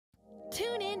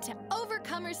Tune in to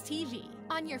Overcomers TV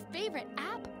on your favorite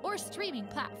app or streaming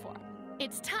platform.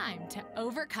 It's time to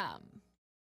overcome.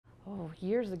 Oh,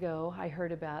 years ago, I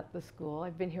heard about the school.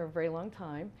 I've been here a very long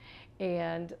time.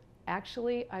 And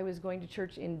actually, I was going to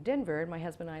church in Denver, and my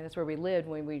husband and I, that's where we lived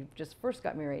when we just first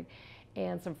got married.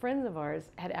 And some friends of ours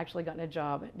had actually gotten a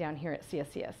job down here at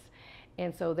CSCS.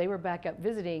 And so they were back up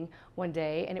visiting one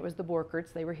day, and it was the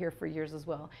Borkerts. They were here for years as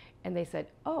well. And they said,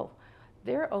 oh,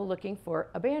 they're looking for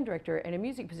a band director and a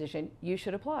music position. You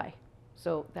should apply.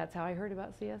 So that's how I heard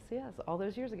about CSCS all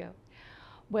those years ago.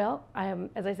 Well,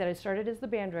 as I said, I started as the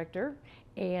band director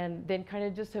and then kind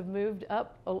of just have moved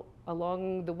up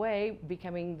along the way,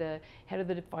 becoming the head of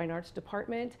the fine arts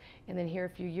department. And then here a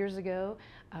few years ago,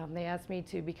 they asked me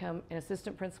to become an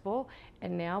assistant principal.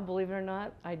 And now, believe it or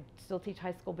not, I still teach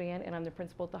high school band and I'm the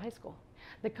principal at the high school.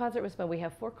 The concert was fun. We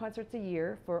have 4 concerts a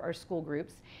year for our school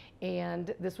groups.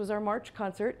 And this was our March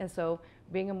concert. And so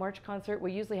being a March concert,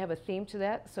 we usually have a theme to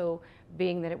that. So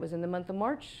being that it was in the month of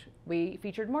March, we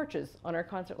featured marches on our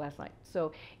concert last night.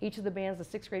 So each of the bands,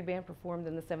 the 6th grade band performed,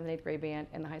 then the 7th and 8th grade band,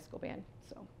 and the high school band.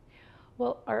 So,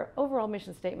 well, our overall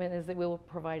mission statement is that we will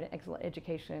provide an excellent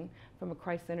education from a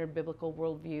Christ-centered biblical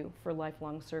worldview for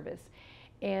lifelong service.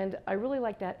 And I really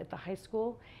like that at the high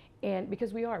school, and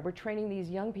because we're training these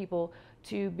young people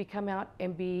to become out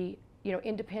and be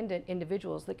independent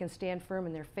individuals that can stand firm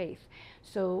in their faith.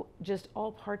 So just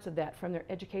all parts of that, from their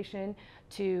education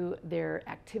to their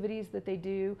activities that they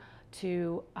do,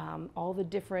 to all the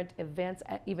different events,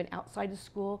 even outside of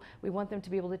school. We want them to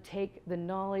be able to take the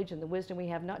knowledge and the wisdom we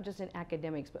have, not just in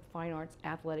academics, but fine arts,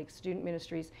 athletics, student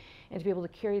ministries, and to be able to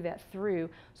carry that through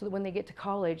so that when they get to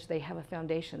college, they have a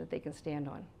foundation that they can stand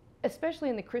on. Especially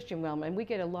in the Christian realm, and we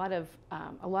get a lot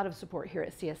of support here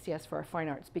at CSCS for our fine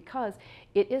arts, because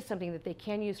it is something that they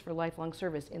can use for lifelong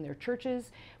service in their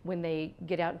churches, when they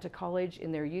get out into college,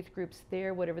 in their youth groups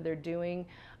there, whatever they're doing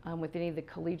with any of the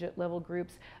collegiate level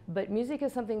groups. But music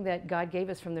is something that God gave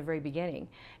us from the very beginning,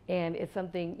 and it's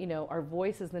something, our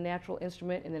voice is the natural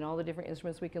instrument, and then all the different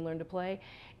instruments we can learn to play.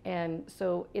 And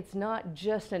so it's not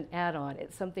just an add-on,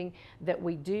 it's something that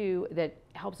we do that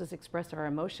helps us express our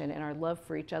emotion and our love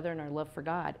for each other and our love for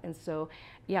God. And so,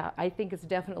 yeah, I think it's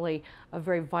definitely a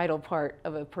very vital part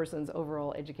of a person's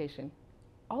overall education.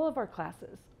 All of our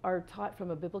classes are taught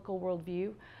from a biblical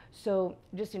worldview. So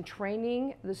just in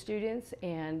training the students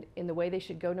and in the way they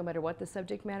should go, no matter what the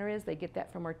subject matter is, they get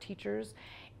that from our teachers.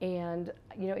 And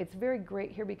it's very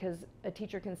great here because a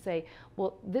teacher can say,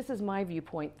 well, this is my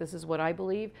viewpoint, this is what I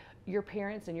believe. Your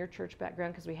parents and your church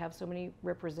background, because we have so many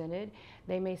represented,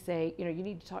 they may say, you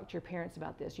need to talk to your parents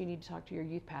about this, you need to talk to your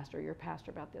youth pastor, your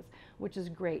pastor about this, which is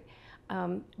great.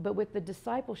 But with the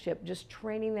discipleship, just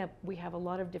training them, we have a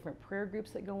lot of different prayer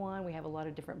groups that go on, we have a lot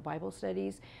of different Bible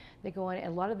studies that go on, and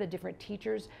a lot of the different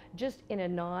teachers, just in a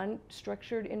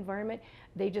non-structured environment,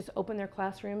 they just open their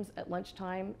classrooms at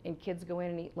lunchtime and kids go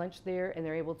in and eat lunch there, and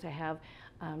they're able to have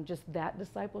just that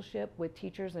discipleship with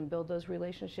teachers and build those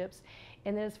relationships.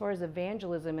 And then as far as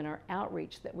evangelism and our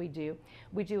outreach that we do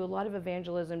a lot of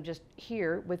evangelism just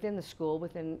here within the school,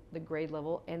 within the grade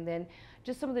level, and then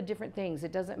just some of the different things.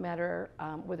 It doesn't matter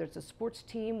whether it's a sports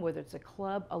team, whether it's a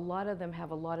club, a lot of them have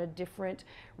a lot of different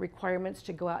requirements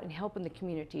to go out and help in the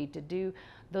community, to do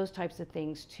those types of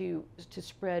things, to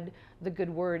spread the good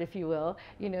word, if you will,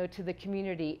 to the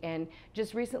community. And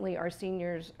just recently our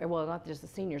seniors, well, not just the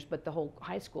seniors, but the whole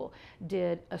high school,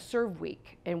 did a serve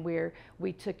week, and where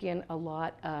we took in a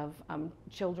lot of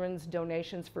children's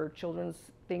donations for children's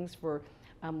things for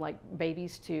like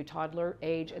babies to toddler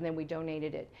age, and then we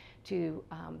donated it to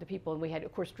the people, and we had,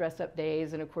 of course, dress-up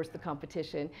days and, of course, the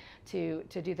competition to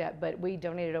do that. But we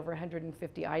donated over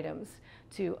 150 items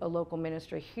to a local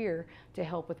ministry here to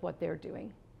help with what they're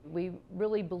doing. We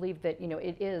really believe that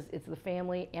it's the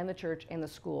family and the church and the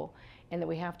school, and that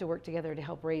we have to work together to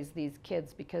help raise these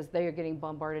kids, because they are getting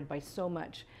bombarded by so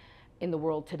much in the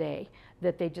world today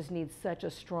that they just need such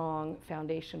a strong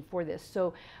foundation for this.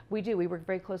 So we work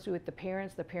very closely with the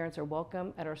parents. The parents are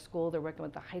welcome at our school, they're welcome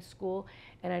at the high school,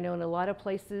 and I know in a lot of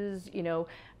places,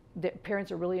 the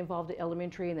parents are really involved at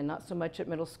elementary and then not so much at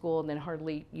middle school, and then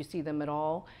hardly you see them at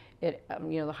all at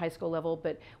the high school level.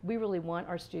 But we really want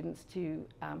our students to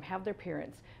have their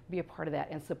parents be a part of that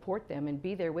and support them and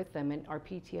be there with them, and our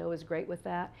PTO is great with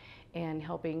that and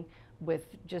helping with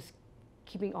just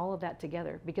keeping all of that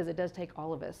together, because it does take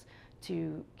all of us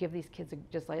to give these kids,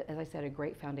 just like, as I said, a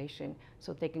great foundation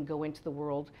so that they can go into the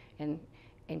world and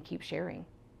keep sharing.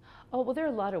 Oh, well, there are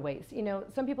a lot of ways. You know,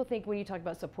 some people think when you talk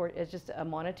about support, it's just a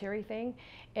monetary thing.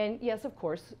 And yes, of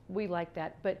course, we like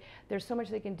that. But there's so much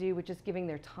they can do with just giving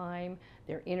their time,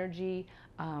 their energy,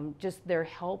 just their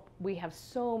help. We have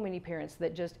so many parents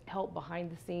that just help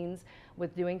behind the scenes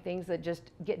with doing things that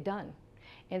just get done.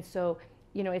 And so,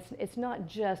 you know, it's not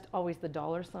just always the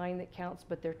dollar sign that counts,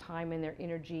 but their time and their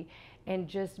energy, and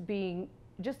just being,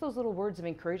 just those little words of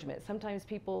encouragement. Sometimes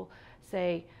people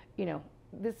say, you know,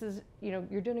 this is, you know,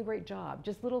 you're doing a great job.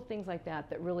 Just little things like that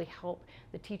that really help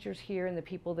the teachers here and the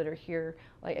people that are here,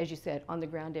 like as you said, on the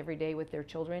ground every day with their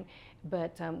children.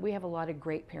 But we have a lot of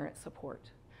great parent support.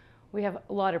 We have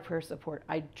a lot of prayer support.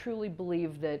 I truly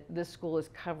believe that this school is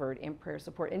covered in prayer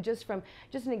support. And just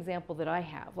an example that I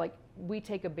have, like we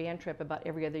take a band trip about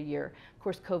every other year. Of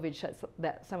course, COVID shuts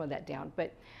some of that down,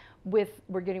 but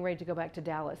we're getting ready to go back to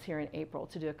Dallas here in April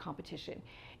to do a competition.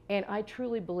 And I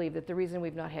truly believe that the reason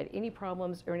we've not had any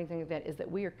problems or anything like that is that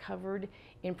we are covered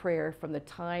in prayer from the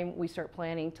time we start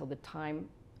planning till the time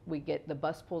we get the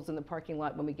bus pulls in the parking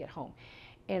lot when we get home.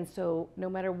 And so no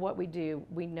matter what we do,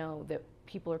 we know that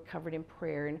people are covered in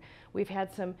prayer. And we've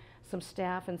had some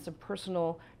staff and some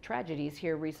personal tragedies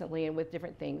here recently and with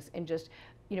different things. And just,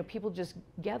 you know, people just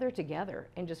gather together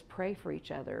and just pray for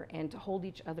each other and to hold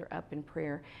each other up in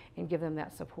prayer and give them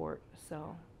that support.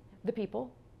 So the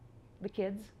people, the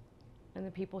kids, and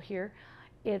the people here,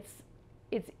 it's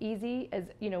easy, as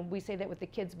you know, we say that with the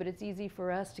kids, but it's easy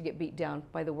for us to get beat down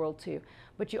by the world too.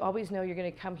 But you always know you're going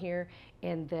to come here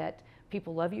and that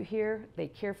people love you here, they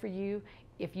care for you.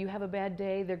 If you have a bad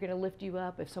day, they're going to lift you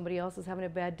up. If somebody else is having a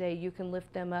bad day, you can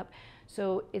lift them up.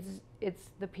 So it's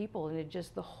the people and it's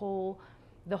just the whole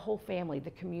family,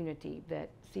 the community that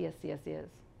CSCS is.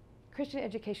 Christian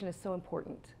education is so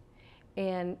important.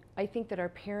 And I think that our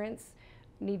parents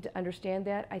need to understand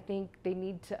that. I think they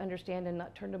need to understand and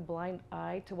not turn a blind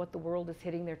eye to what the world is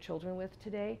hitting their children with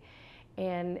today.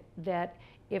 And that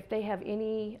if they have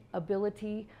any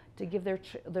ability to give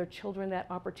their children that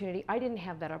opportunity, I didn't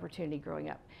have that opportunity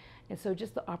growing up. And so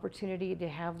just the opportunity to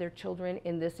have their children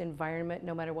in this environment,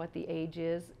 no matter what the age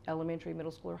is, elementary,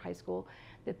 middle school, or high school,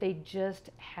 that they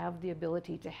just have the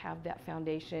ability to have that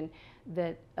foundation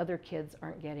that other kids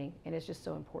aren't getting. And it's just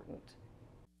so important.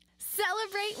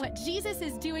 Celebrate what Jesus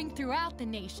is doing throughout the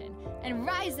nation and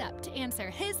rise up to answer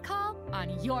His call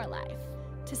on your life.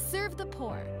 To serve the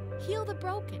poor, heal the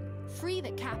broken, free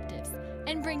the captives,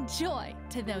 and bring joy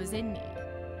to those in need.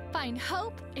 Find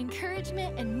hope,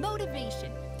 encouragement, and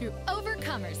motivation through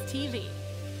Overcomers TV.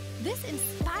 This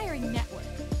inspiring network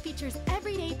features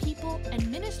everyday people and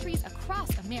ministries across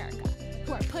America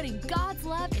who are putting God's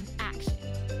love in action.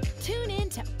 Tune in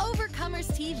to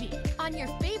Overcomers TV on your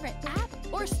favorite app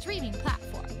or streaming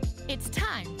platform. It's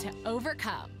time to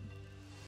overcome.